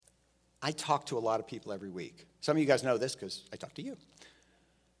I talk to a lot of people every week. Some of you guys know this because I talk to you.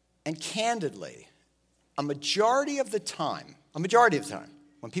 And candidly, a majority of the time,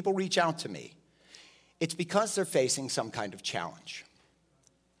 when people reach out to me, it's because they're facing some kind of challenge.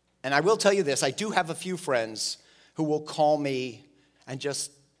 And I will tell you this, I do have a few friends who will call me and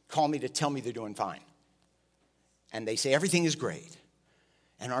just call me to tell me they're doing fine. And they say everything is great.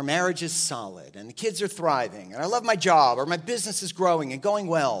 And our marriage is solid, and the kids are thriving, and I love my job, or my business is growing and going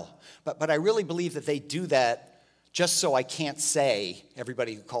well. But I really believe that they do that just so I can't say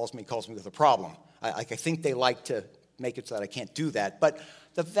everybody who calls me with a problem. I think they like to make it so that I can't do that. But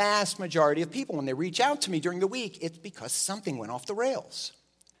the vast majority of people, when they reach out to me during the week, it's because something went off the rails.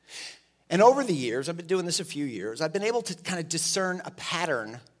 And over the years, I've been doing this a few years, I've been able to kind of discern a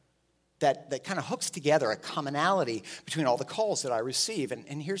pattern that kind of hooks together a commonality between all the calls that I receive.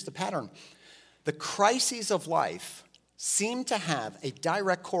 And here's the pattern. The crises of life seem to have a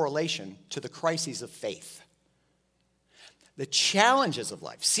direct correlation to the crises of faith. The challenges of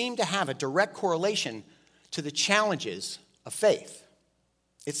life seem to have a direct correlation to the challenges of faith.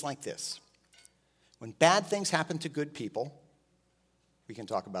 It's like this. When bad things happen to good people, we can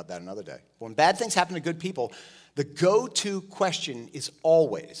talk about that another day. When bad things happen to good people, the go-to question is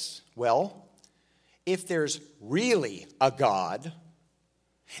always, well, if there's really a God,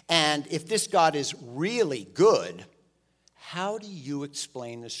 and if this God is really good, how do you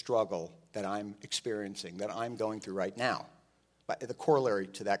explain the struggle that I'm experiencing, that I'm going through right now? But the corollary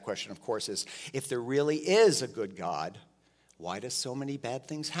to that question, of course, is if there really is a good God, why do so many bad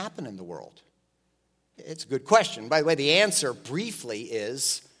things happen in the world? It's a good question. By the way, the answer briefly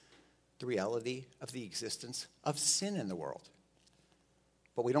is the reality of the existence of sin in the world.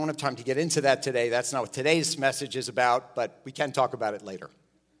 But we don't have time to get into that today. That's not what today's message is about, but we can talk about it later.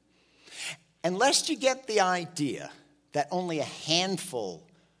 Unless you get the idea that only a handful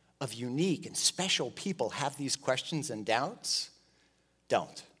of unique and special people have these questions and doubts,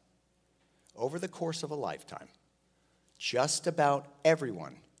 don't. Over the course of a lifetime, just about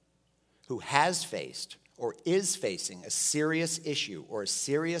everyone who has faced or is facing a serious issue or a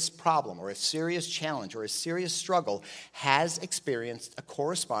serious problem or a serious challenge or a serious struggle has experienced a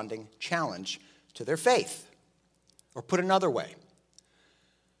corresponding challenge to their faith. Or put another way,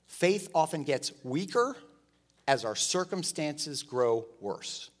 faith often gets weaker as our circumstances grow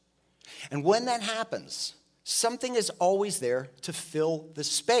worse. And when that happens, something is always there to fill the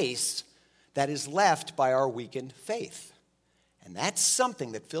space that is left by our weakened faith. And that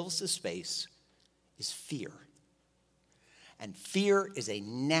something that fills the space is fear. And fear is a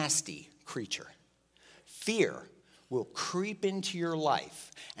nasty creature. Fear will creep into your life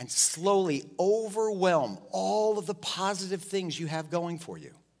and slowly overwhelm all of the positive things you have going for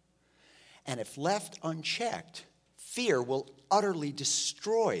you. And if left unchecked, fear will utterly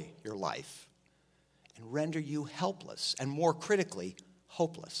destroy your life and render you helpless, and more critically,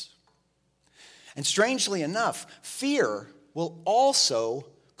 hopeless. And strangely enough, fear will also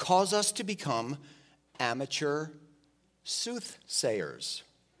cause us to become amateur soothsayers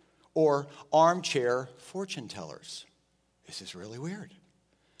or armchair fortune tellers. This is really weird.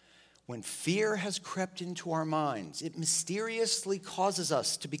 When fear has crept into our minds, it mysteriously causes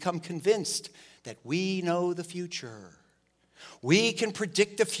us to become convinced that we know the future. We can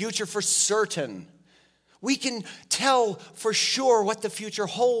predict the future for certain. We can tell for sure what the future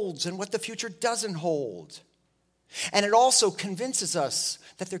holds and what the future doesn't hold. And it also convinces us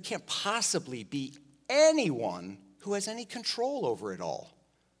that there can't possibly be anyone who has any control over it all,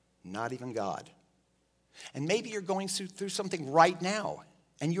 not even God. And maybe you're going through something right now,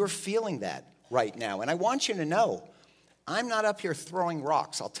 and you're feeling that right now. And I want you to know, I'm not up here throwing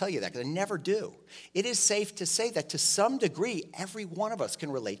rocks. I'll tell you that, because I never do. It is safe to say that to some degree, every one of us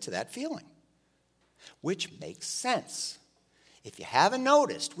can relate to that feeling, which makes sense. If you haven't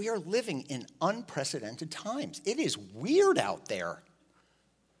noticed, we are living in unprecedented times. It is weird out there.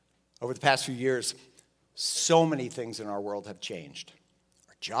 Over the past few years, so many things in our world have changed.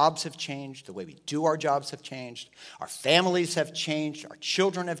 Our jobs have changed. The way we do our jobs have changed. Our families have changed. Our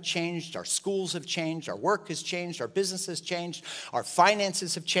children have changed. Our schools have changed. Our work has changed. Our business has changed. Our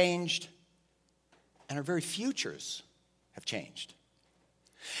finances have changed. And our very futures have changed.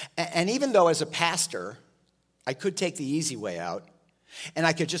 And even though as a pastor, I could take the easy way out, and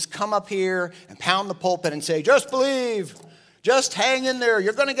I could just come up here and pound the pulpit and say, just believe, just hang in there,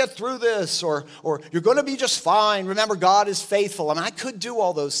 you're going to get through this, or you're going to be just fine, remember God is faithful. I mean, I could do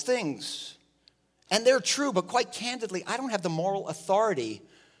all those things, and they're true, but quite candidly, I don't have the moral authority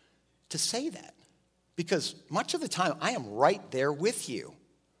to say that, because much of the time, I am right there with you.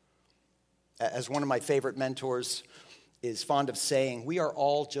 As one of my favorite mentors is fond of saying, we are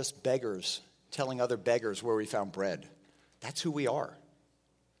all just beggars telling other beggars where we found bread. That's who we are.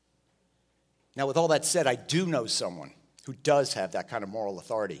 Now, with all that said, I do know someone who does have that kind of moral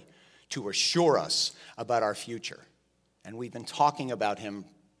authority to assure us about our future. And we've been talking about him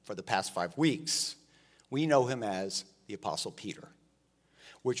for the past 5 weeks. We know him as the Apostle Peter,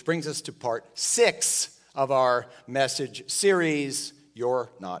 which brings us to part 6 of our message series, You're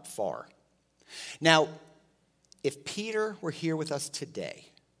Not Far. Now, if Peter were here with us today,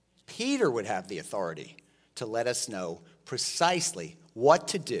 Peter would have the authority to let us know precisely what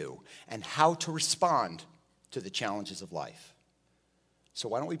to do and how to respond to the challenges of life. So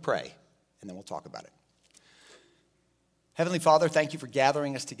why don't we pray, and then we'll talk about it. Heavenly Father, thank you for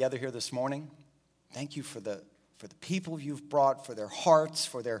gathering us together here this morning. Thank you for the people you've brought, for their hearts,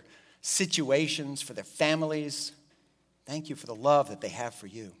 for their situations, for their families. Thank you for the love that they have for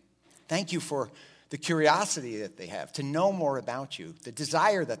you. Thank you for the curiosity that they have to know more about you, the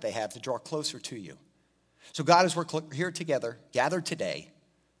desire that they have to draw closer to you. So God, as we're here together, gathered today,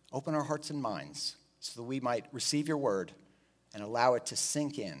 open our hearts and minds so that we might receive your word and allow it to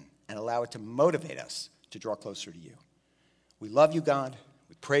sink in and allow it to motivate us to draw closer to you. We love you, God.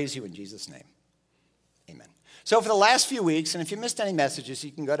 We praise you in Jesus' name. Amen. So for the last few weeks, and if you missed any messages,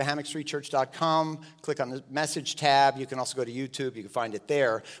 you can go to hammockstreetchurch.com, click on the message tab. You can also go to YouTube. You can find it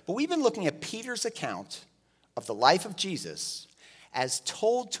there. But we've been looking at Peter's account of the life of Jesus as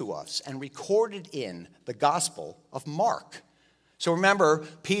told to us and recorded in the Gospel of Mark. So remember,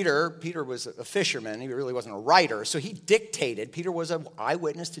 Peter was a fisherman. He really wasn't a writer. So he dictated, Peter was an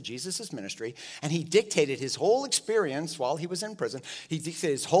eyewitness to Jesus' ministry, and he dictated his whole experience while he was in prison. He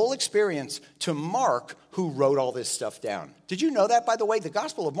dictated his whole experience to Mark, who wrote all this stuff down. Did you know that, by the way? The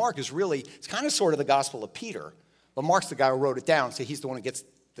Gospel of Mark is really, it's kind of sort of the Gospel of Peter. But Mark's the guy who wrote it down, so he's the one who gets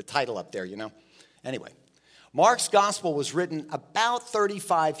the title up there, you know? Anyway, Mark's Gospel was written about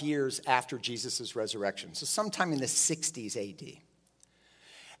 35 years after Jesus' resurrection, so sometime in the 60s AD.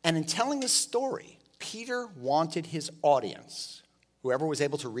 And in telling this story, Peter wanted his audience, whoever was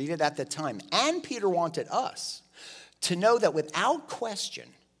able to read it at the time, and Peter wanted us to know that without question,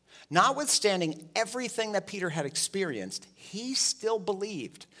 notwithstanding everything that Peter had experienced, he still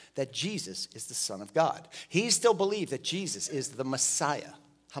believed that Jesus is the Son of God. He still believed that Jesus is the Messiah,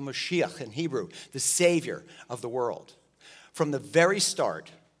 HaMashiach in Hebrew, the Savior of the world. From the very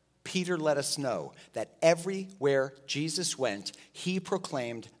start, Peter let us know that everywhere Jesus went, he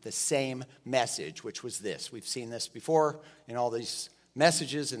proclaimed the same message, which was this. We've seen this before in all these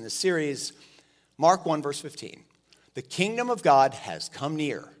messages in this series. Mark 1, verse 15. The kingdom of God has come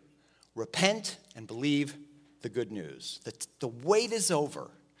near. Repent and believe the good news. The wait is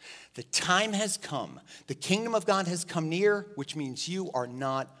over. The time has come. The kingdom of God has come near, which means you are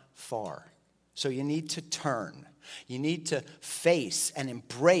not far. So you need to turn. You need to face and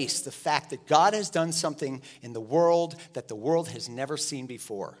embrace the fact that God has done something in the world that the world has never seen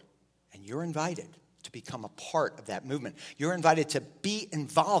before. And you're invited to become a part of that movement. You're invited to be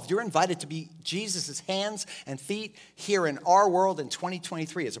involved. You're invited to be Jesus' hands and feet here in our world in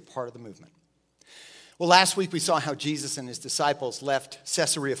 2023 as a part of the movement. Well, last week we saw how Jesus and his disciples left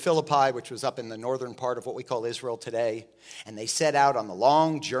Caesarea Philippi, which was up in the northern part of what we call Israel today, and they set out on the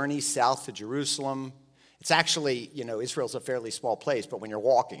long journey south to Jerusalem. It's actually, Israel's a fairly small place, but when you're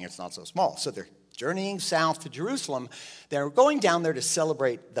walking, it's not so small. So they're journeying south to Jerusalem. They're going down there to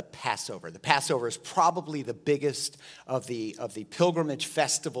celebrate the Passover. The Passover is probably the biggest of the pilgrimage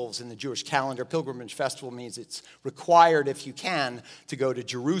festivals in the Jewish calendar. Pilgrimage festival means it's required, if you can, to go to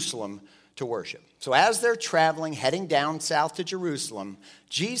Jerusalem to worship. So as they're traveling, heading down south to Jerusalem,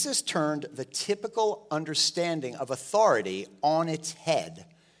 Jesus turned the typical understanding of authority on its head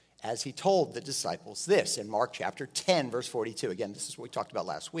as he told the disciples this in Mark chapter 10, verse 42. Again, this is what we talked about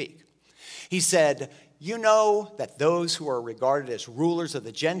last week. He said, "You know that those who are regarded as rulers of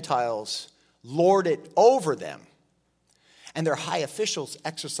the Gentiles lord it over them, and their high officials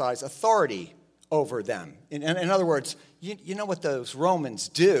exercise authority over them." In other words, you know what those Romans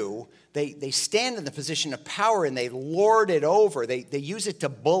do? They stand in the position of power and they lord it over. They use it to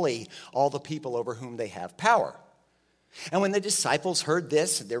bully all the people over whom they have power. And when the disciples heard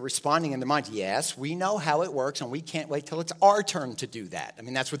this, they're responding in their minds, yes, we know how it works, and we can't wait till it's our turn to do that. I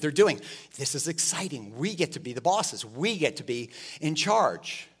mean, that's what they're doing. This is exciting. We get to be the bosses. We get to be in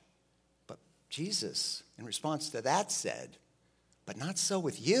charge. But Jesus, in response to that, said, but not so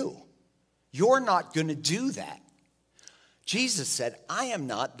with you. You're not going to do that. Jesus said, I am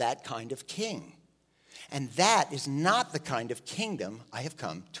not that kind of king. And that is not the kind of kingdom I have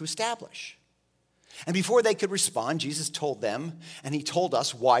come to establish. And before they could respond, Jesus told them, and he told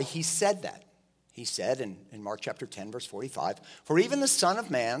us why he said that. He said in Mark chapter 10, verse 45, "For even the Son of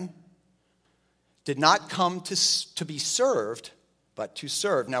Man did not come to be served, but to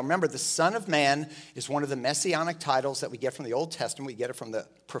serve." Now remember, the Son of Man is one of the messianic titles that we get from the Old Testament. We get it from the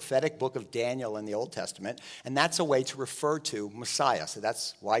prophetic book of Daniel in the Old Testament, and that's a way to refer to Messiah. So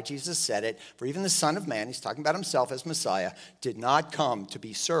that's why Jesus said it. For even the Son of Man, he's talking about himself as Messiah, did not come to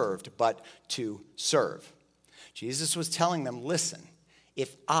be served, but to serve. Jesus was telling them, listen,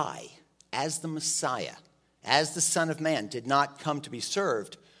 if I, as the Messiah, as the Son of Man, did not come to be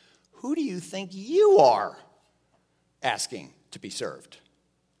served, who do you think you are asking to be served?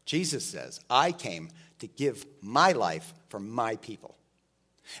 Jesus says, I came to give my life for my people.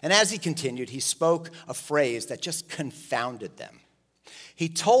 And as he continued, he spoke a phrase that just confounded them. He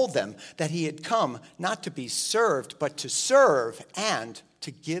told them that he had come not to be served, but to serve and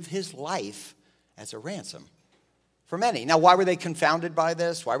to give his life as a ransom for many. Now, why were they confounded by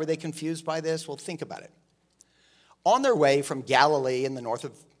this? Why were they confused by this? Well, think about it. On their way from Galilee in the north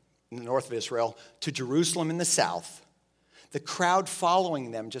of Israel to Jerusalem in the south, the crowd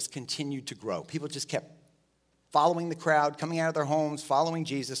following them just continued to grow. People just kept following the crowd, coming out of their homes, following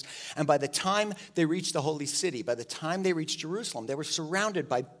Jesus. And by the time they reached the holy city, by the time they reached Jerusalem, they were surrounded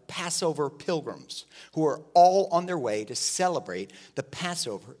by Passover pilgrims who were all on their way to celebrate the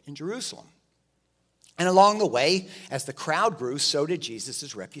Passover in Jerusalem. And along the way, as the crowd grew, so did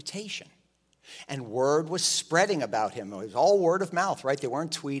Jesus' reputation. And word was spreading about him. It was all word of mouth, right? They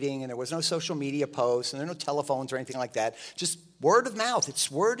weren't tweeting, and there was no social media posts, and there were no telephones or anything like that. Just word of mouth.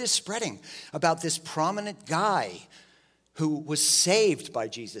 Word is spreading about this prominent guy who was saved by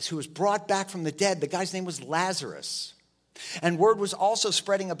Jesus, who was brought back from the dead. The guy's name was Lazarus. And word was also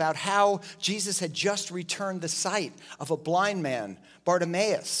spreading about how Jesus had just returned the sight of a blind man,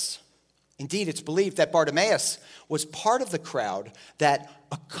 Bartimaeus. Indeed, it's believed that Bartimaeus was part of the crowd that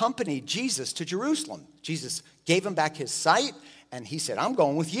accompanied Jesus to Jerusalem. Jesus gave him back his sight, and he said, I'm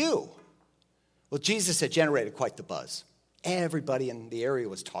going with you. Well, Jesus had generated quite the buzz. Everybody in the area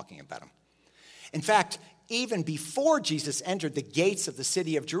was talking about him. In fact, even before Jesus entered the gates of the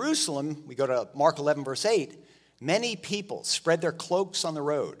city of Jerusalem, we go to Mark 11, verse 8, many people spread their cloaks on the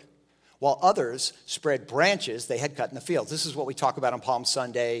road, while others spread branches they had cut in the fields. This is what we talk about on Palm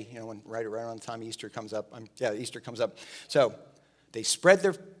Sunday, when right around the time Easter comes up. So they spread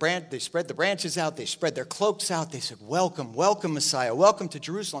the branches out, they spread their cloaks out. They said, welcome, welcome, Messiah, welcome to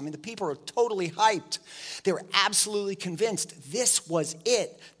Jerusalem. I mean, the people were totally hyped. They were absolutely convinced this was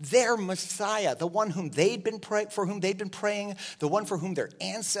it, their Messiah, the one for whom they'd been praying, the one for whom their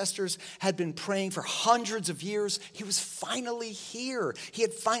ancestors had been praying for hundreds of years. He was finally here. He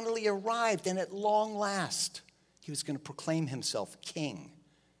had finally arrived, and at long last, he was going to proclaim himself king.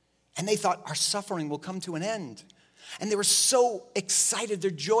 And they thought, our suffering will come to an end. And they were so excited, their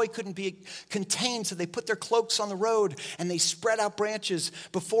joy couldn't be contained, so they put their cloaks on the road and they spread out branches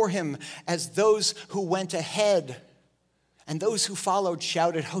before him as those who went ahead and those who followed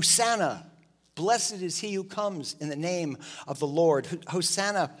shouted, Hosanna! Blessed is he who comes in the name of the Lord.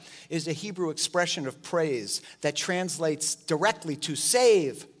 Hosanna is a Hebrew expression of praise that translates directly to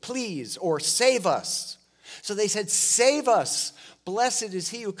save, please, or save us. So they said, save us! Blessed is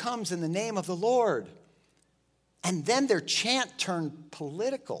he who comes in the name of the Lord. And then their chant turned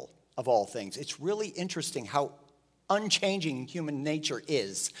political, of all things. It's really interesting how unchanging human nature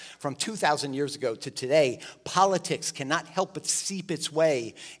is. From 2,000 years ago to today, politics cannot help but seep its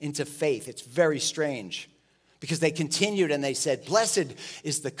way into faith. It's very strange. Because they continued and they said, blessed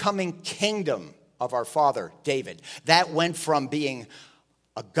is the coming kingdom of our father, David. That went from being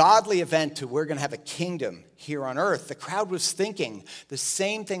a godly event to we're going to have a kingdom here on earth. The crowd was thinking the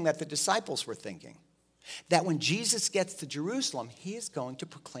same thing that the disciples were thinking. That when Jesus gets to Jerusalem, he is going to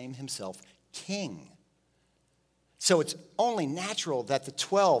proclaim himself king. So it's only natural that the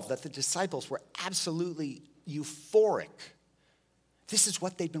 12, that the disciples were absolutely euphoric. This is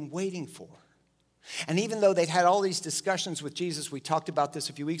what they'd been waiting for. And even though they'd had all these discussions with Jesus, we talked about this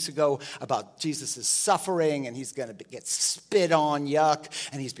a few weeks ago, about Jesus' suffering, and he's going to get spit on, yuck,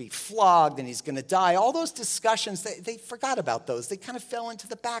 and he's being flogged, and he's going to die. All those discussions, they forgot about those. They kind of fell into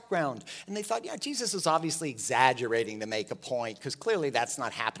the background. And they thought, yeah, Jesus is obviously exaggerating to make a point, because clearly that's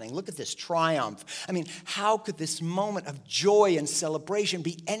not happening. Look at this triumph. I mean, how could this moment of joy and celebration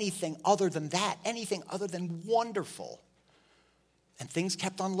be anything other than that, anything other than wonderful? And things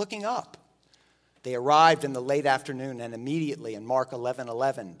kept on looking up. They arrived in the late afternoon, and immediately in Mark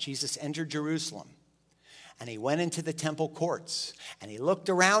 11:11, Jesus entered Jerusalem, and he went into the temple courts, and he looked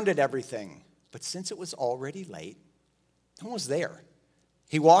around at everything. But since it was already late, no one was there.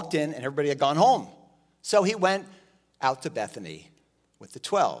 He walked in, and everybody had gone home. So he went out to Bethany, with the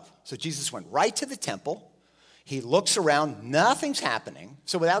 12. So Jesus went right to the temple. He looks around, nothing's happening.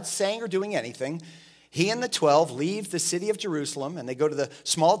 So without saying or doing anything, he and the 12 leave the city of Jerusalem, and they go to the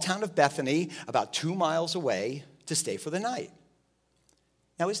small town of Bethany, about 2 miles away, to stay for the night.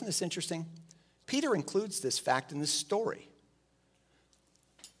 Now, isn't this interesting? Peter includes this fact in this story.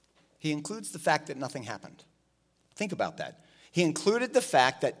 He includes the fact that nothing happened. Think about that. He included the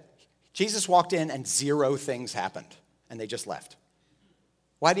fact that Jesus walked in and 0 things happened, and they just left.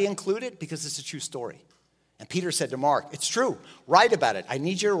 Why did he include it? Because it's a true story. And Peter said to Mark, it's true, write about it. I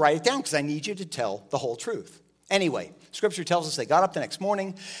need you to write it down because I need you to tell the whole truth. Anyway, Scripture tells us they got up the next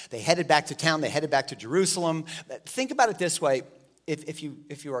morning, they headed back to town, they headed back to Jerusalem. Think about it this way, if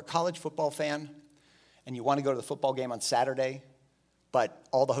you're a college football fan and you want to go to the football game on Saturday, but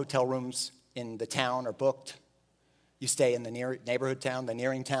all the hotel rooms in the town are booked, you stay in the neighborhood town, the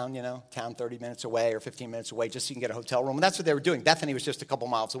nearing town, town 30 minutes away or 15 minutes away just so you can get a hotel room. And that's what they were doing. Bethany was just a couple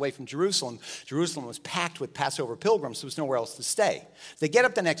miles away from Jerusalem. Jerusalem was packed with Passover pilgrims, so there was nowhere else to stay. They get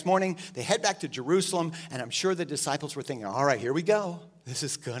up the next morning, they head back to Jerusalem, and I'm sure the disciples were thinking, all right, here we go. This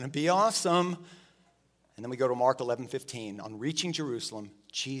is going to be awesome. And then we go to Mark 11:15. On reaching Jerusalem,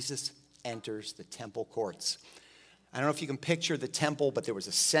 Jesus enters the temple courts. I don't know if you can picture the temple, but there was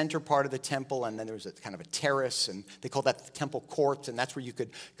a center part of the temple, and then there was a kind of a terrace, and they called that the temple courts, and that's where you could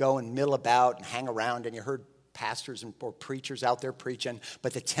go and mill about and hang around, and you heard pastors or preachers out there preaching,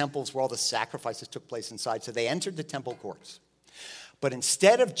 but the temples where all the sacrifices took place inside, so they entered the temple courts. But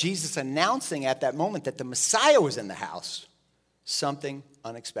instead of Jesus announcing at that moment that the Messiah was in the house, something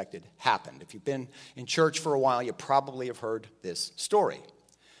unexpected happened. If you've been in church for a while, you probably have heard this story.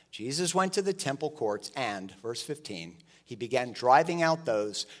 Jesus went to the temple courts and, verse 15, he began driving out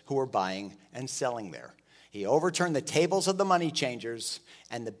those who were buying and selling there. He overturned the tables of the money changers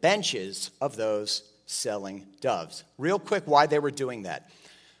and the benches of those selling doves. Real quick, why they were doing that.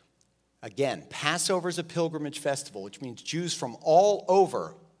 Again, Passover is a pilgrimage festival, which means Jews from all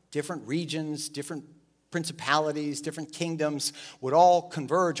over, different regions, different principalities, different kingdoms, would all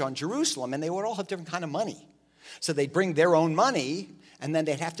converge on Jerusalem, and they would all have different kind of money. So they'd bring their own money, and then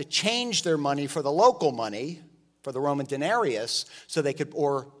they'd have to change their money for the local money, for the Roman denarius, so they could,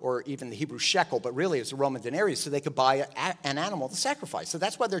 or even the Hebrew shekel, but really it's the Roman denarius, so they could buy an animal to sacrifice. So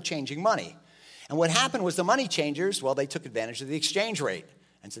that's why they're changing money. And what happened was the money changers, well, they took advantage of the exchange rate.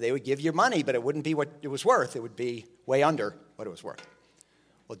 And so they would give you money, but it wouldn't be what it was worth. It would be way under what it was worth.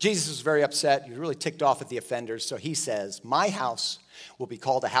 Well, Jesus was very upset. He was really ticked off at the offenders. So he says, my house will be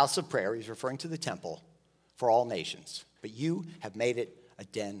called a house of prayer. He's referring to the temple for all nations. But you have made it a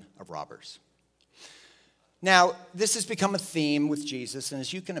den of robbers. Now, this has become a theme with Jesus, and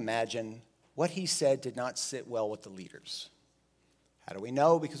as you can imagine, what he said did not sit well with the leaders. How do we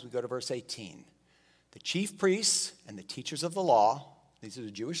know? Because we go to verse 18. The chief priests and the teachers of the law, these are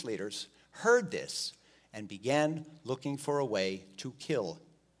the Jewish leaders, heard this and began looking for a way to kill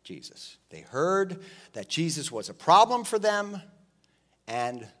Jesus. They heard that Jesus was a problem for them,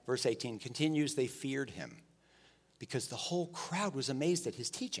 and verse 18 continues, they feared him, because the whole crowd was amazed at his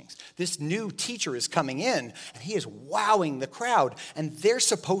teachings. This new teacher is coming in, and he is wowing the crowd, and they're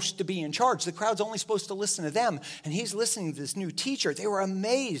supposed to be in charge. The crowd's only supposed to listen to them, and he's listening to this new teacher. They were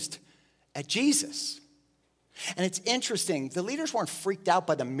amazed at Jesus. And it's interesting, the leaders weren't freaked out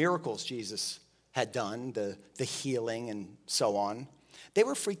by the miracles Jesus had done, the healing and so on. They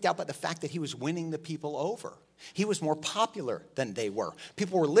were freaked out by the fact that he was winning the people over. He was more popular than they were.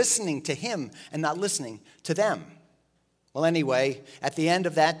 People were listening to him and not listening to them. Well, anyway, at the end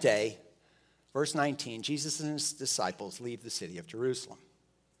of that day, verse 19, Jesus and his disciples leave the city of Jerusalem.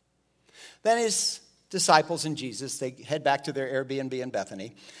 Then his disciples and Jesus, they head back to their Airbnb in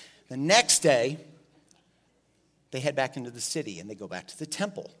Bethany. The next day, they head back into the city and they go back to the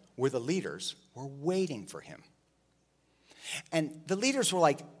temple where the leaders were waiting for him. And the leaders were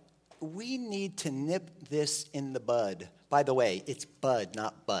like, we need to nip this in the bud. By the way, it's bud,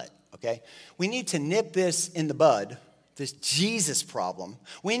 not butt, okay? We need to nip this in the bud, this Jesus problem.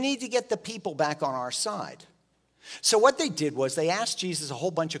 We need to get the people back on our side. So what they did was they asked Jesus a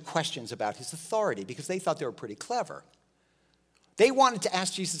whole bunch of questions about his authority because they thought they were pretty clever. They wanted to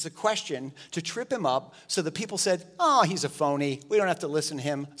ask Jesus a question to trip him up so the people said, oh, he's a phony. We don't have to listen to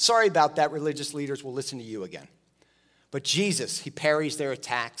him. Sorry about that, religious leaders. We'll listen to you again. But Jesus, he parries their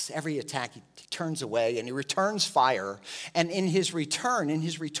attacks. Every attack he turns away and he returns fire. And in his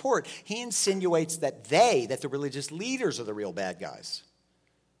retort, he insinuates that the religious leaders are the real bad guys.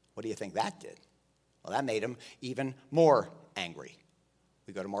 What do you think that did? Well, that made him even more angry.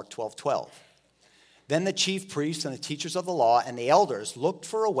 We go to Mark 12:12. Then the chief priests and the teachers of the law and the elders looked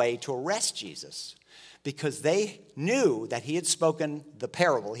for a way to arrest Jesus because they knew that he had spoken in a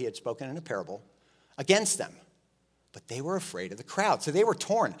parable against them. But they were afraid of the crowd. So they were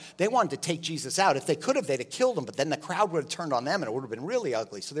torn. They wanted to take Jesus out. If they could have, they'd have killed him, but then the crowd would have turned on them and it would have been really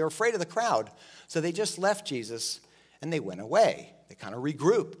ugly. So they were afraid of the crowd. So they just left Jesus and they went away. They kind of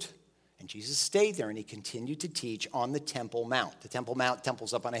regrouped. And Jesus stayed there and he continued to teach on the Temple Mount. The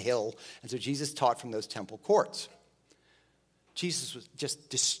temple's up on a hill. And so Jesus taught from those temple courts. Jesus was just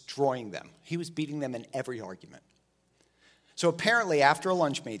destroying them. He was beating them in every argument. So apparently after a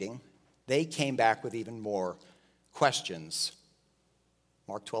lunch meeting, they came back with even more questions,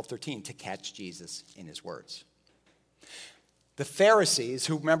 Mark 12:13, to catch Jesus in his words. The Pharisees,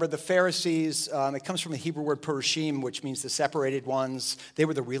 it comes from the Hebrew word Purushim, which means the separated ones. They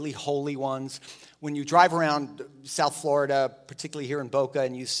were the really holy ones. When you drive around South Florida, particularly here in Boca,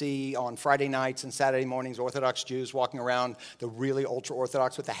 and you see on Friday nights and Saturday mornings Orthodox Jews walking around, the really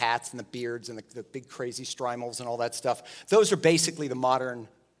ultra-Orthodox with the hats and the beards and the big crazy strimals and all that stuff, those are basically the modern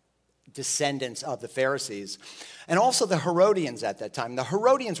descendants of the Pharisees. And also the Herodians at that time. The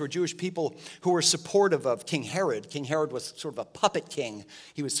Herodians were Jewish people who were supportive of King Herod. King Herod was sort of a puppet king.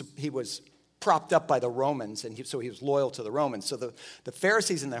 He was propped up by the Romans, and so he was loyal to the Romans. So the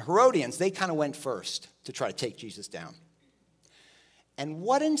Pharisees and the Herodians, they kind of went first to try to take Jesus down. And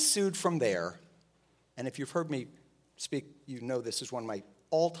what ensued from there, and if you've heard me speak, you know this is one of my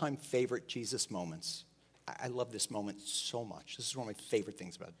all-time favorite Jesus moments. I love this moment so much. This is one of my favorite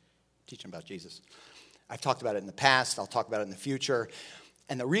things about teaching about Jesus. I've talked about it in the past. I'll talk about it in the future.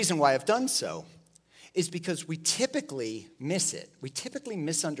 And the reason why I've done so is because we typically miss it. We typically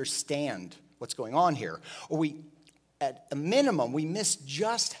misunderstand what's going on here. Or at a minimum, we miss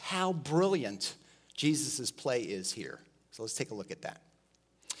just how brilliant Jesus' play is here. So let's take a look at that.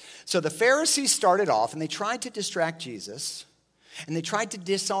 So the Pharisees started off, and they tried to distract Jesus, and they tried to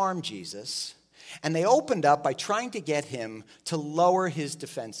disarm Jesus, and they opened up by trying to get him to lower his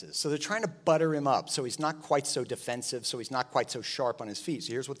defenses. So they're trying to butter him up so he's not quite so defensive, so he's not quite so sharp on his feet.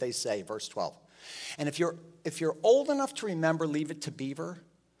 So here's what they say, verse 12. And if you're old enough to remember Leave It to Beaver,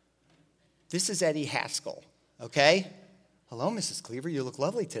 this is Eddie Haskell, okay? Hello, Mrs. Cleaver, you look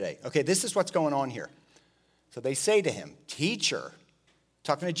lovely today. Okay, this is what's going on here. So they say to him, Teacher,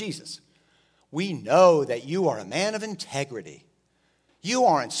 talking to Jesus, we know that you are a man of integrity. You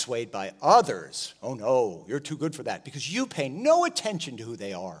aren't swayed by others. Oh, no, you're too good for that because you pay no attention to who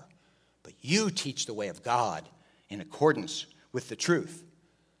they are. But you teach the way of God in accordance with the truth.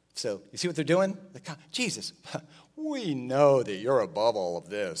 So you see what they're doing? Jesus, we know that you're above all of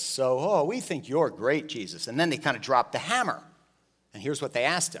this. So, we think you're great, Jesus. And then they kind of dropped the hammer. And here's what they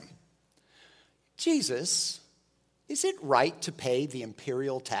asked him. Jesus, is it right to pay the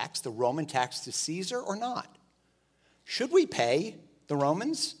imperial tax, the Roman tax to Caesar or not? Should we pay the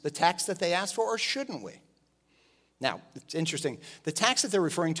Romans the tax that they asked for, or shouldn't we? Now, it's interesting. The tax that they're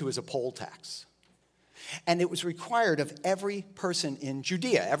referring to is a poll tax. And it was required of every person in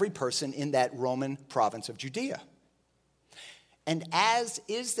Judea, every person in that Roman province of Judea. And as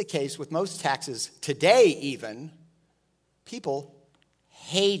is the case with most taxes today even, people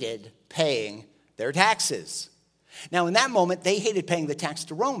hated paying their taxes. Now, in that moment, they hated paying the tax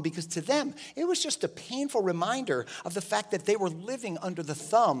to Rome because to them, it was just a painful reminder of the fact that they were living under the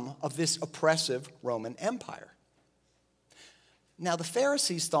thumb of this oppressive Roman Empire. Now, the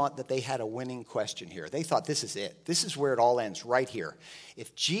Pharisees thought that they had a winning question here. They thought this is it. This is where it all ends, right here.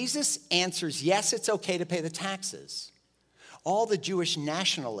 If Jesus answers, yes, it's okay to pay the taxes, all the Jewish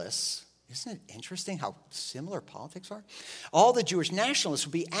nationalists, isn't it interesting how similar politics are? All the Jewish nationalists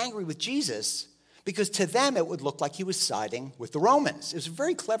would be angry with Jesus because to them it would look like he was siding with the Romans. It was a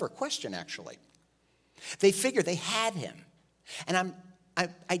very clever question, actually. They figured they had him. And I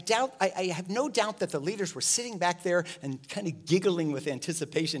have no doubt that the leaders were sitting back there and kind of giggling with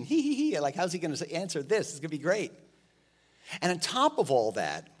anticipation. Like, how's he going to answer this? It's going to be great. And on top of all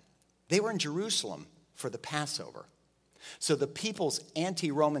that, they were in Jerusalem for the Passover. So the people's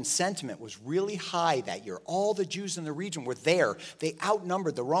anti-Roman sentiment was really high that year. All the Jews in the region were there. They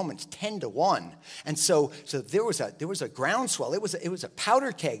outnumbered the Romans 10-1. And so there was a groundswell. It was a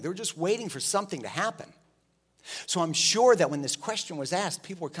powder keg. They were just waiting for something to happen. So I'm sure that when this question was asked,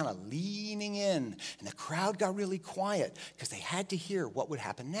 people were kind of leaning in, and the crowd got really quiet because they had to hear what would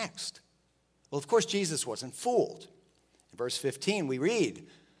happen next. Well, of course, Jesus wasn't fooled. In verse 15, we read,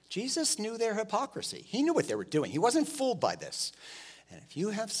 Jesus knew their hypocrisy. He knew what they were doing. He wasn't fooled by this. And if you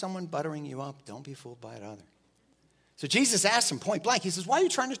have someone buttering you up, don't be fooled by it either. So Jesus asked him point blank, he says, why are you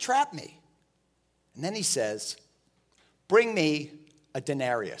trying to trap me? And then he says, bring me a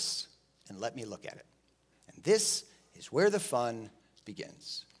denarius and let me look at it. And this is where the fun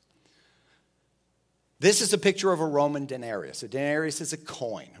begins. This is a picture of a Roman denarius. A denarius is a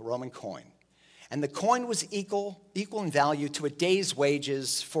coin, a Roman coin. And the coin was equal in value to a day's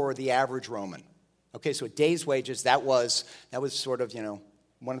wages for the average Roman. Okay, so a day's wages, that was sort of,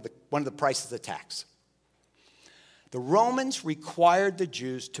 one of the prices of tax. The Romans required the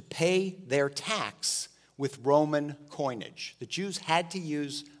Jews to pay their tax with Roman coinage. The Jews had to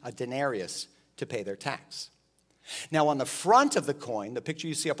use a denarius to pay their tax. Now, on the front of the coin, the picture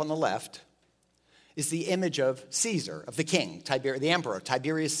you see up on the left, is the image of Caesar, of the king, the emperor,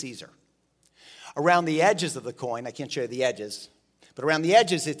 Tiberius Caesar. Around the edges of the coin, I can't show you the edges, but around the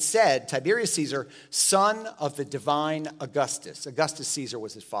edges it said, Tiberius Caesar, son of the divine Augustus. Augustus Caesar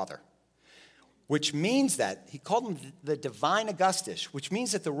was his father. Which means that, he called him the divine Augustus, which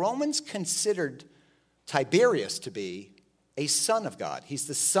means that the Romans considered Tiberius to be a son of God. He's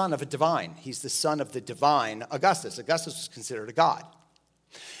the son of a divine. He's the son of the divine Augustus. Augustus was considered a god.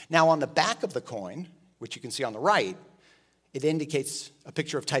 Now, on the back of the coin, which you can see on the right, it indicates a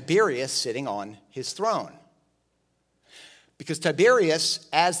picture of Tiberius sitting on his throne. Because Tiberius,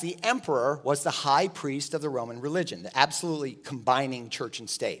 as the emperor, was the high priest of the Roman religion, absolutely combining church and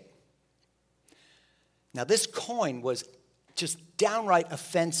state. Now, this coin was just downright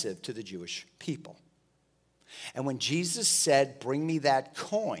offensive to the Jewish people. And when Jesus said, "Bring me that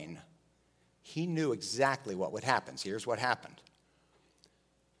coin," he knew exactly what would happen. So here's what happened.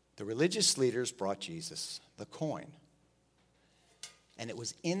 The religious leaders brought Jesus the coin. And it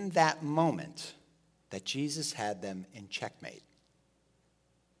was in that moment that Jesus had them in checkmate.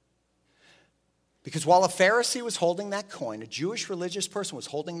 Because while a Pharisee was holding that coin, a Jewish religious person was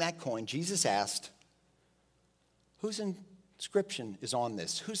holding that coin, Jesus asked, whose inscription is on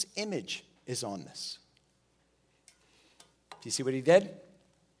this? Whose image is on this? Do you see what he did?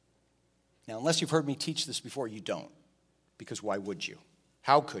 Now, unless you've heard me teach this before, you don't. Because why would you?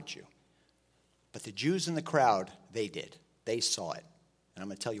 How could you? But the Jews in the crowd, they did. They saw it. And I'm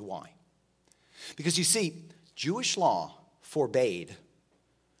going to tell you why. Because you see, Jewish law forbade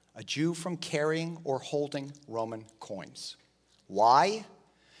a Jew from carrying or holding Roman coins. Why?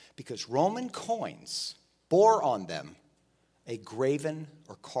 Because Roman coins bore on them a graven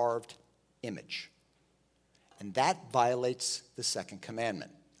or carved image. And that violates the second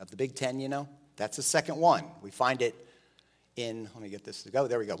commandment. Of the Big Ten, that's the second one. We find it in, let me get this to go.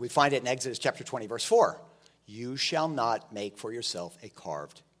 There we go. We find it in Exodus chapter 20, verse 4. You shall not make for yourself a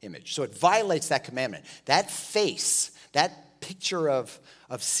carved image. So it violates that commandment. That face, that picture of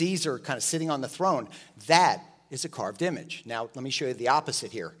Caesar kind of sitting on the throne, that is a carved image. Now, let me show you the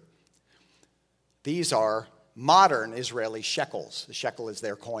opposite here. These are modern Israeli shekels. The shekel is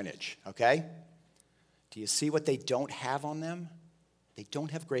their coinage, okay? Do you see what they don't have on them? They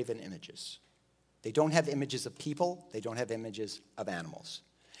don't have graven images. They don't have images of people. They don't have images of animals.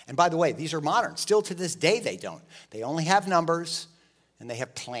 And by the way, these are modern. Still to this day, they don't. They only have numbers, and they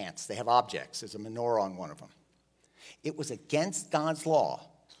have plants. They have objects. There's a menorah on one of them. It was against God's law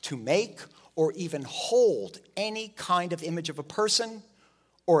to make or even hold any kind of image of a person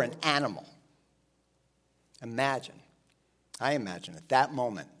or an animal. I imagine at that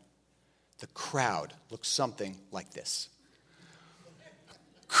moment, the crowd looked something like this.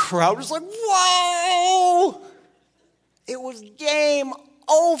 Crowd was like, whoa! It was game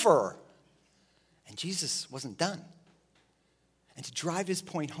over. And Jesus wasn't done. And to drive his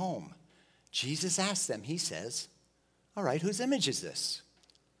point home, Jesus asked them, he says, all right, whose image is this?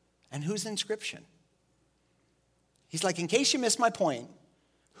 And whose inscription? He's like, in case you missed my point,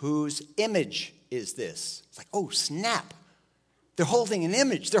 whose image is this? It's like, oh, snap. They're holding an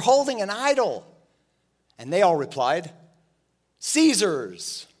image. They're holding an idol. And they all replied,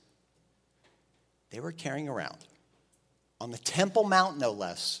 Caesar's. They were carrying around, on the Temple Mount no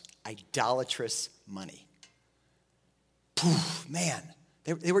less, idolatrous money. Poof, man,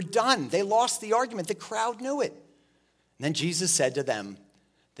 they were done. They lost the argument. The crowd knew it. And then Jesus said to them,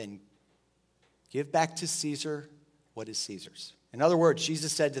 then give back to Caesar what is Caesar's. In other words,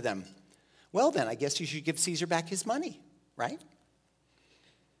 Jesus said to them, well then, I guess you should give Caesar back his money, right?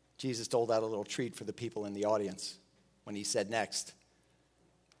 Jesus doled out a little treat for the people in the audience when he said next,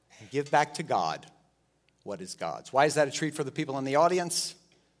 and give back to God what is God's. Why is that a treat for the people in the audience?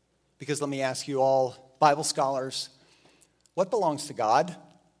 Because let me ask you all, Bible scholars, what belongs to God?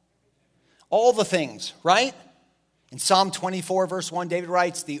 All the things, right? In Psalm 24, verse 1, David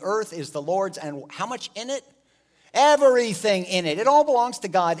writes, the earth is the Lord's, and how much in it? Everything in it. It all belongs to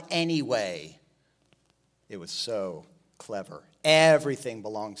God anyway. It was so clever. Everything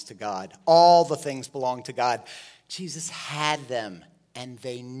belongs to God. All the things belong to God. Jesus had them, and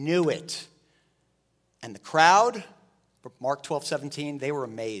they knew it. And the crowd, Mark 12:17, they were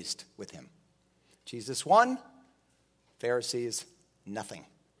amazed with him. Jesus won, Pharisees nothing.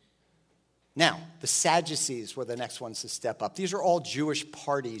 Now, the Sadducees were the next ones to step up. These are all Jewish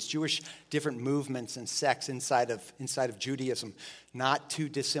parties, Jewish different movements and sects inside of Judaism, not too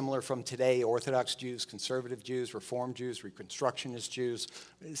dissimilar from today, Orthodox Jews, conservative Jews, Reform Jews, Reconstructionist Jews,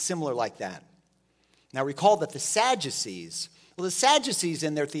 similar like that. Now, recall that the Sadducees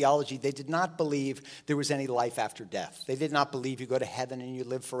in their theology, they did not believe there was any life after death. They did not believe you go to heaven and you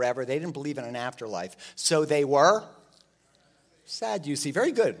live forever. They didn't believe in an afterlife. So they were Sadducees.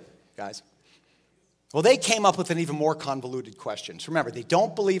 Very good, guys. Well, they came up with an even more convoluted question. So remember, they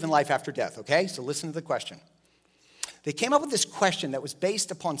don't believe in life after death, okay? So listen to the question. They came up with this question that was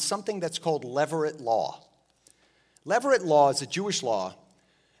based upon something that's called Levirate law. Levirate law is a Jewish law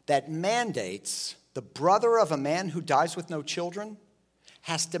that mandates the brother of a man who dies with no children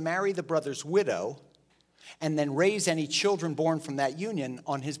has to marry the brother's widow and then raise any children born from that union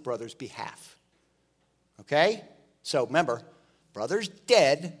on his brother's behalf. Okay? So remember, brother's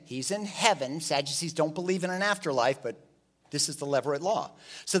dead. He's in heaven. Sadducees don't believe in an afterlife, but this is the Levirate law.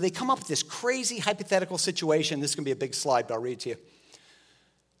 So they come up with this crazy hypothetical situation. This is going to be a big slide, but I'll read it to you.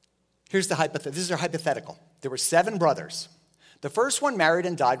 Here's the hypothetical. This is their hypothetical. There were 7 brothers. The first one married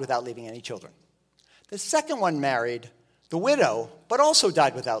and died without leaving any children. The second one married the widow, but also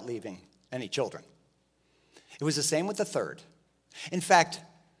died without leaving any children. It was the same with the third. In fact,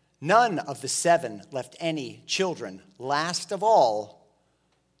 none of the 7 left any children. Last of all,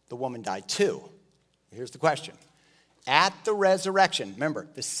 the woman died too. Here's the question. At the resurrection, remember,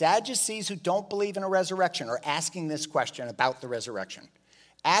 the Sadducees who don't believe in a resurrection are asking this question about the resurrection.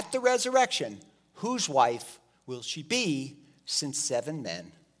 At the resurrection, whose wife will she be since 7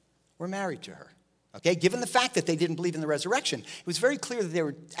 men were married to her? Okay, given the fact that they didn't believe in the resurrection, it was very clear that they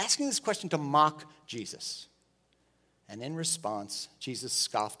were asking this question to mock Jesus. And in response, Jesus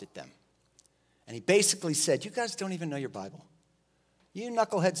scoffed at them. And he basically said, you guys don't even know your Bible. You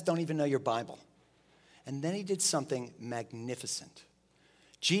knuckleheads don't even know your Bible. And then he did something magnificent.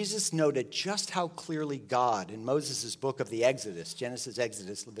 Jesus noted just how clearly God, in Moses' book of the Exodus, Genesis,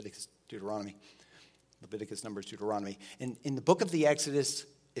 Exodus, Leviticus, Deuteronomy, Leviticus, Numbers, Deuteronomy. In the book of the Exodus,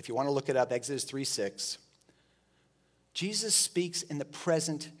 if you want to look it up, Exodus 3:6, Jesus speaks in the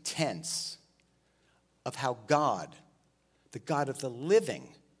present tense of how God, the God of the living,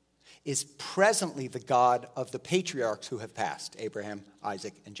 is presently the God of the patriarchs who have passed, Abraham,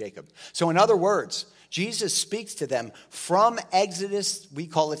 Isaac, and Jacob. So in other words, Jesus speaks to them from Exodus, we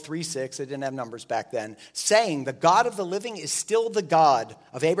call it 3:6, they didn't have numbers back then, saying the God of the living is still the God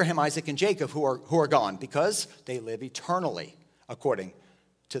of Abraham, Isaac, and Jacob who are gone because they live eternally according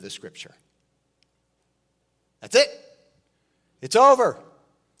to the scripture. That's it. It's over.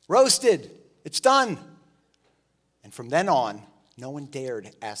 Roasted. It's done. And from then on, no one dared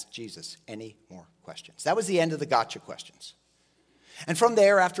ask Jesus any more questions. That was the end of the gotcha questions. And from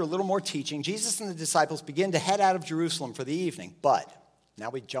there, after a little more teaching, Jesus and the disciples begin to head out of Jerusalem for the evening. But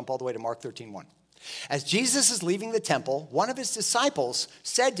now we jump all the way to Mark 13:1. As Jesus is leaving the temple, one of his disciples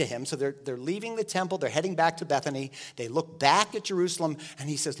said to him, so they're leaving the temple, they're heading back to Bethany, they look back at Jerusalem, and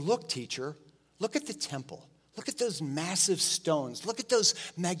he says, look, teacher, look at the temple. Look at those massive stones. Look at those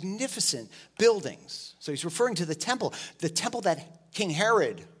magnificent buildings. So he's referring to the temple that King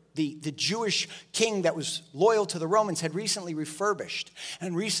Herod, the Jewish king that was loyal to the Romans, had recently refurbished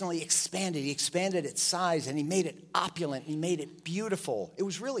and recently expanded. He expanded its size and he made it opulent. He made it beautiful. It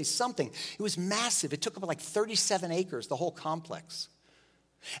was really something. It was massive. It took up like 37 acres, the whole complex.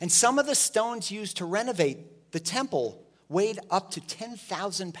 And some of the stones used to renovate the temple weighed up to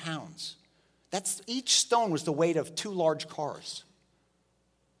 10,000 pounds. Each stone was the weight of 2 large cars.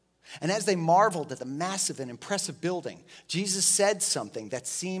 And as they marveled at the massive and impressive building, Jesus said something that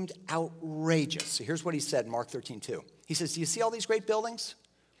seemed outrageous. So here's what he said in Mark 13:2. He says, do you see all these great buildings?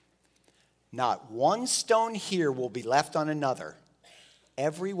 Not one stone here will be left on another.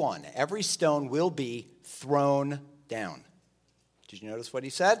 Every stone will be thrown down. Did you notice what he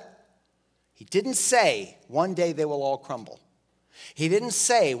said? He didn't say one day they will all crumble. He didn't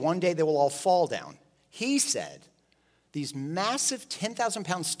say one day they will all fall down. He said these massive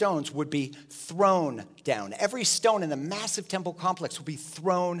 10,000-pound stones would be thrown down. Every stone in the massive temple complex would be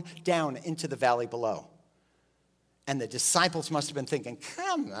thrown down into the valley below. And the disciples must have been thinking,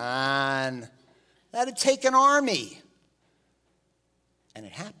 come on, that'd take an army. And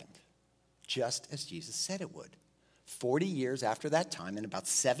it happened, just as Jesus said it would. 40 years after that time, in about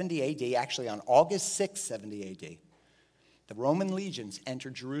 70 AD, actually on August 6, 70 AD, the Roman legions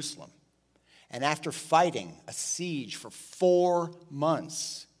entered Jerusalem. And after fighting a siege for 4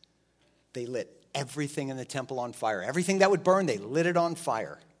 months, they lit everything in the temple on fire. Everything that would burn, they lit it on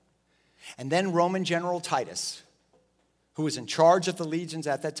fire. And then Roman General Titus, who was in charge of the legions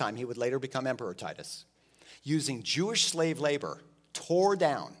at that time, he would later become Emperor Titus, using Jewish slave labor, tore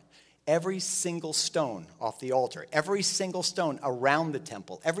down every single stone off the altar, every single stone around the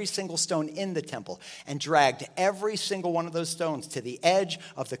temple, every single stone in the temple, and dragged every single one of those stones to the edge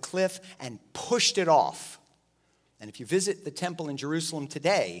of the cliff and pushed it off. And if you visit the temple in Jerusalem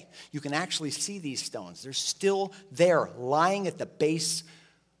today, you can actually see these stones. They're still there, lying at the base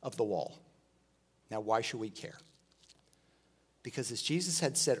of the wall. Now, why should we care? Because as Jesus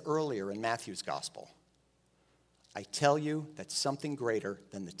had said earlier in Matthew's gospel, I tell you that something greater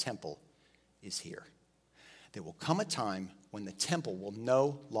than the temple is here. There will come a time when the temple will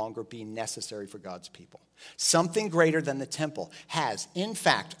no longer be necessary for God's people. Something greater than the temple has, in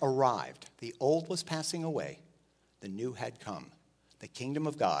fact, arrived. The old was passing away. The new had come. The kingdom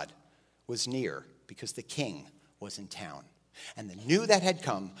of God was near because the king was in town. And the new that had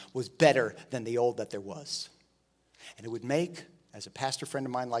come was better than the old that there was. And it would make, as a pastor friend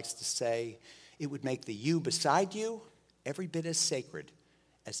of mine likes to say, it would make the you beside you every bit as sacred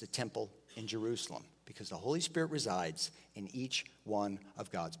as the temple in Jerusalem, because the Holy Spirit resides in each one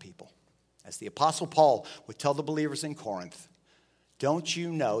of God's people. As the Apostle Paul would tell the believers in Corinth, don't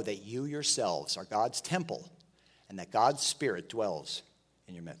you know that you yourselves are God's temple and that God's Spirit dwells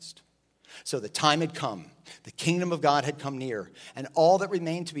in your midst? So the time had come. The kingdom of God had come near, and all that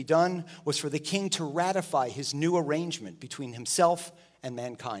remained to be done was for the king to ratify his new arrangement between himself and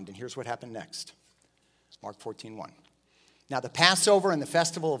mankind. And here's what happened next. Mark 14:1. Now the Passover and the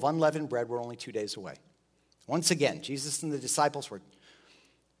festival of unleavened bread were only 2 days away. Once again, Jesus and the disciples were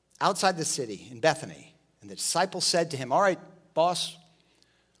outside the city in Bethany, and the disciples said to him, all right, boss,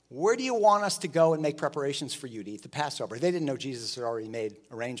 where do you want us to go and make preparations for you to eat the Passover? They didn't know Jesus had already made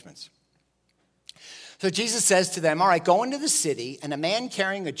arrangements. So Jesus says to them, all right, go into the city, and a man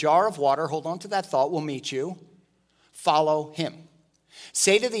carrying a jar of water, hold on to that thought, will meet you. Follow him.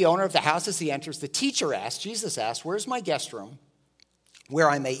 Say to the owner of the house as he enters, the teacher asked, Jesus asked, where's my guest room where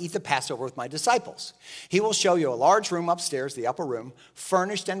I may eat the Passover with my disciples? He will show you a large room upstairs, the upper room,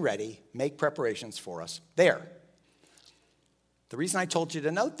 furnished and ready. Make preparations for us there. The reason I told you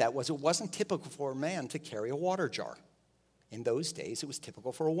to note that was it wasn't typical for a man to carry a water jar. In those days, it was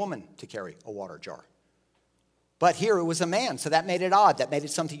typical for a woman to carry a water jar. But here it was a man, so that made it odd. That made it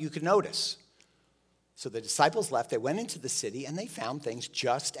something you could notice. So the disciples left, they went into the city, and they found things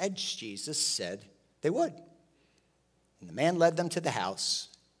just as Jesus said they would. And the man led them to the house.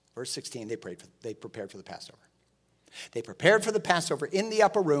 Verse 16, they prepared for the Passover. They prepared for the Passover in the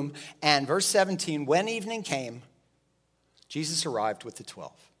upper room, and verse 17, when evening came, Jesus arrived with the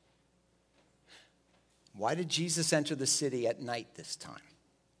 12. Why did Jesus enter the city at night this time,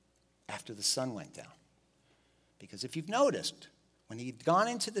 after the sun went down? Because if you've noticed, when he'd gone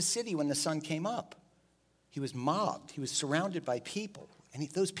into the city when the sun came up, he was mobbed. He was surrounded by people. And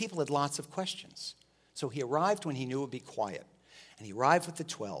those people had lots of questions. So he arrived when he knew it would be quiet. And he arrived with the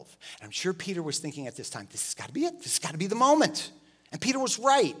 12. And I'm sure Peter was thinking at this time, this has got to be it. This has got to be the moment. And Peter was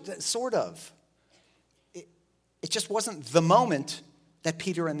right, sort of. It just wasn't the moment that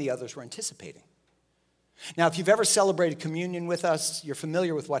Peter and the others were anticipating. Now, if you've ever celebrated communion with us, you're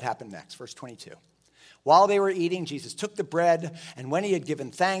familiar with what happened next. Verse 22. While they were eating, Jesus took the bread, and when he had given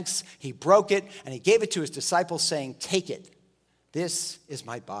thanks, he broke it, and he gave it to his disciples, saying, take it. This is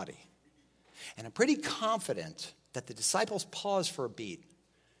my body. And I'm pretty confident that the disciples paused for a beat,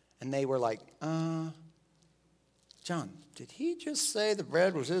 and they were like, John, did he just say the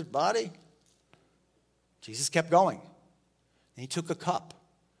bread was his body? Jesus kept going, and he took a cup,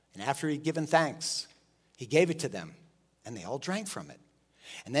 and after he'd given thanks, he gave it to them, and they all drank from it.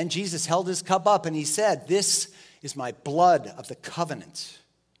 And then Jesus held his cup up and he said, this is my blood of the covenant.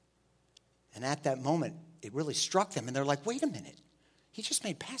 And at that moment, it really struck them. And they're like, wait a minute. He just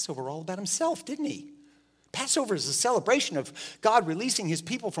made Passover all about himself, didn't he? Passover is a celebration of God releasing his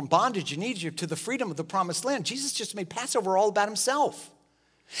people from bondage in Egypt to the freedom of the promised land. Jesus just made Passover all about himself.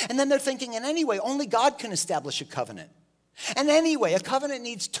 And then they're thinking, and anyway, only God can establish a covenant. And anyway, a covenant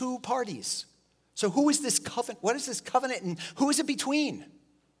needs two parties. So who is this covenant? What is this covenant and who is it between?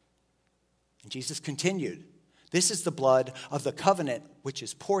 And Jesus continued, this is the blood of the covenant which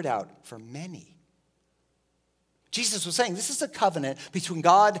is poured out for many. Jesus was saying this is a covenant between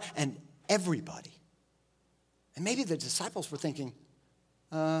God and everybody. And maybe the disciples were thinking,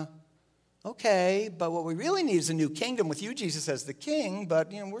 okay, but what we really need is a new kingdom with you, Jesus, as the king,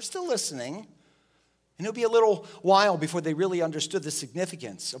 but we're still listening. And it'll be a little while before they really understood the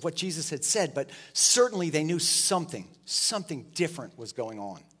significance of what Jesus had said, but certainly they knew something different was going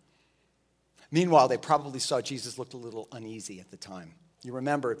on. Meanwhile, they probably saw Jesus looked a little uneasy at the time. You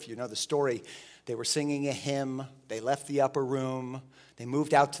remember, if you know the story, they were singing a hymn. They left the upper room. They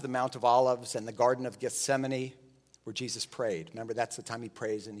moved out to the Mount of Olives and the Garden of Gethsemane where Jesus prayed. Remember, that's the time he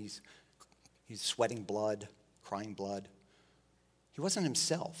prays and he's sweating blood, crying blood. He wasn't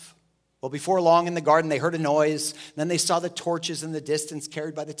himself. Well, before long in the garden, they heard a noise. Then they saw the torches in the distance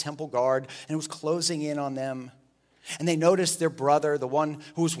carried by the temple guard, and it was closing in on them. And they noticed their brother, the one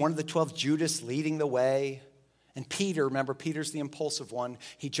who was one of the 12, Judas, leading the way. And Peter, remember, Peter's the impulsive one.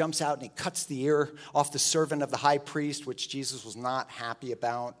 He jumps out and he cuts the ear off the servant of the high priest, which Jesus was not happy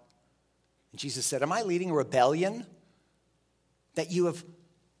about. And Jesus said, am I leading a rebellion that you have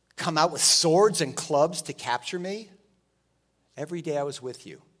come out with swords and clubs to capture me? Every day I was with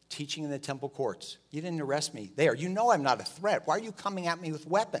you, teaching in the temple courts. You didn't arrest me there. You know I'm not a threat. Why are you coming at me with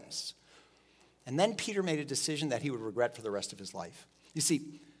weapons? And then Peter made a decision that he would regret for the rest of his life. You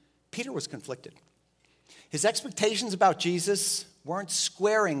see, Peter was conflicted. His expectations about Jesus weren't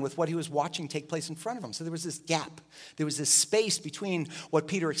squaring with what he was watching take place in front of him. So there was this gap. There was this space between what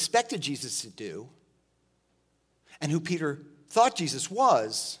Peter expected Jesus to do and who Peter thought Jesus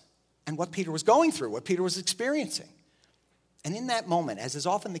was and what Peter was going through, what Peter was experiencing. And in that moment, as is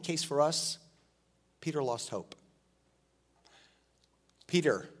often the case for us, Peter lost hope.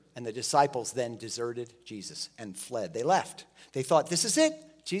 Peter and the disciples then deserted Jesus and fled. They left. They thought, this is it.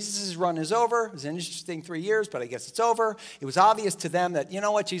 Jesus' run is over. It was an interesting 3 years, but I guess it's over. It was obvious to them that, you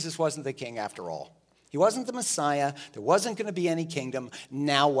know what, Jesus wasn't the king after all. He wasn't the Messiah. There wasn't going to be any kingdom.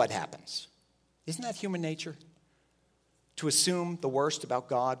 Now what happens? Isn't that human nature? To assume the worst about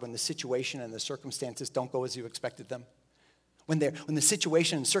God when the situation and the circumstances don't go as you expected them? When the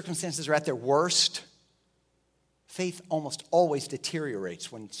situation and circumstances are at their worst, faith almost always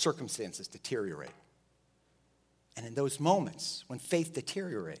deteriorates when circumstances deteriorate. And in those moments, when faith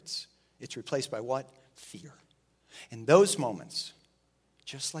deteriorates, it's replaced by what? Fear. In those moments,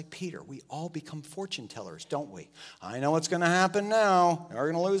 just like Peter, we all become fortune tellers, don't we? I know what's going to happen now.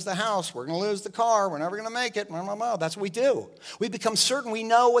 We're going to lose the house. We're going to lose the car. We're never going to make it. That's what we do. We become certain we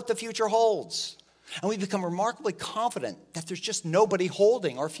know what the future holds. And we become remarkably confident that there's just nobody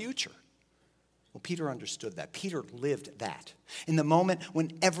holding our future. Well, Peter understood that. Peter lived that. In the moment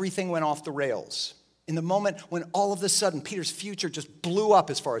when everything went off the rails, in the moment when all of a sudden Peter's future just blew up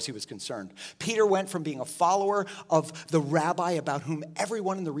as far as he was concerned, Peter went from being a follower of the rabbi about whom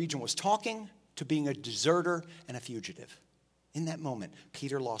everyone in the region was talking to being a deserter and a fugitive. In that moment,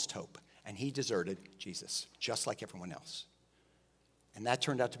 Peter lost hope, and he deserted Jesus, just like everyone else. And that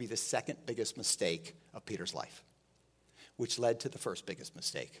turned out to be the second biggest mistake of Peter's life, which led to the first biggest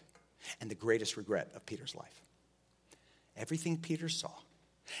mistake and the greatest regret of Peter's life. Everything Peter saw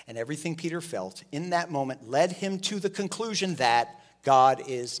and everything Peter felt in that moment led him to the conclusion that God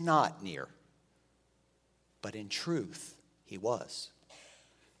is not near. But in truth, he was.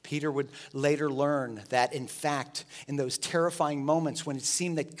 Peter would later learn that, in fact, in those terrifying moments when it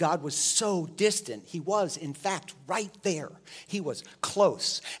seemed that God was so distant, he was, in fact, right there. He was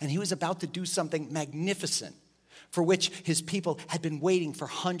close, and he was about to do something magnificent for which his people had been waiting for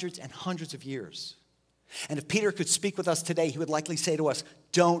hundreds and hundreds of years. And if Peter could speak with us today, he would likely say to us,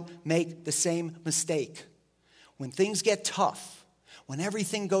 don't make the same mistake. When things get tough, when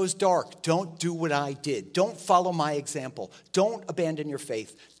everything goes dark, don't do what I did. Don't follow my example. Don't abandon your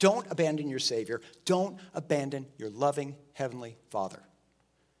faith. Don't abandon your Savior. Don't abandon your loving Heavenly Father.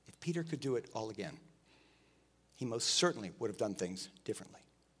 If Peter could do it all again, he most certainly would have done things differently.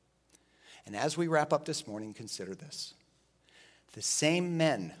 And as we wrap up this morning, consider this. The same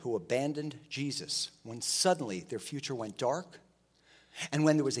men who abandoned Jesus when suddenly their future went dark and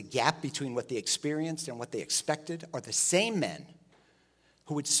when there was a gap between what they experienced and what they expected are the same men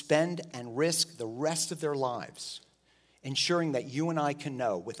who would spend and risk the rest of their lives ensuring that you and I can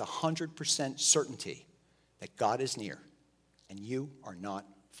know with 100% certainty that God is near and you are not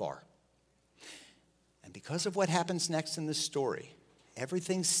far. And because of what happens next in this story,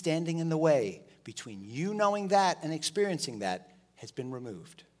 everything standing in the way between you knowing that and experiencing that has been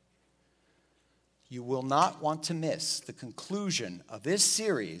removed. You will not want to miss the conclusion of this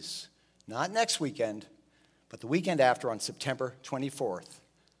series, not next weekend, but the weekend after on September 24th.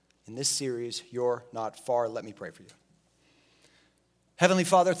 In this series, You're Not Far. Let me pray for you. Heavenly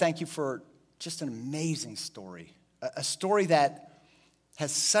Father, thank you for just an amazing story. A story that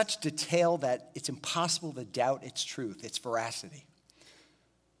has such detail that it's impossible to doubt its truth, its veracity.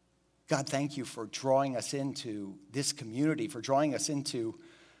 God, thank you for drawing us into this community, for drawing us into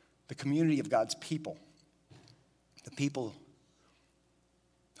the community of God's people, the people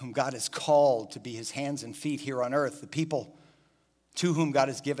whom God has called to be his hands and feet here on earth, the people to whom God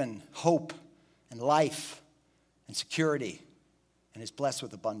has given hope and life and security. and is blessed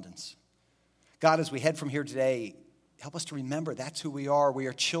with abundance. God, as we head from here today, help us to remember that's who we are. We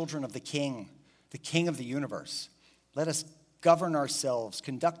are children of the King of the universe. Let us govern ourselves,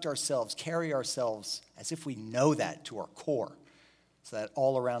 conduct ourselves, carry ourselves as if we know that to our core, so that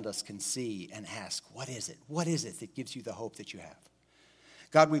all around us can see and ask, what is it? What is it that gives you the hope that you have?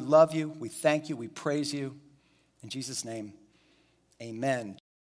 God, we love you, we thank you, we praise you. In Jesus' name, amen.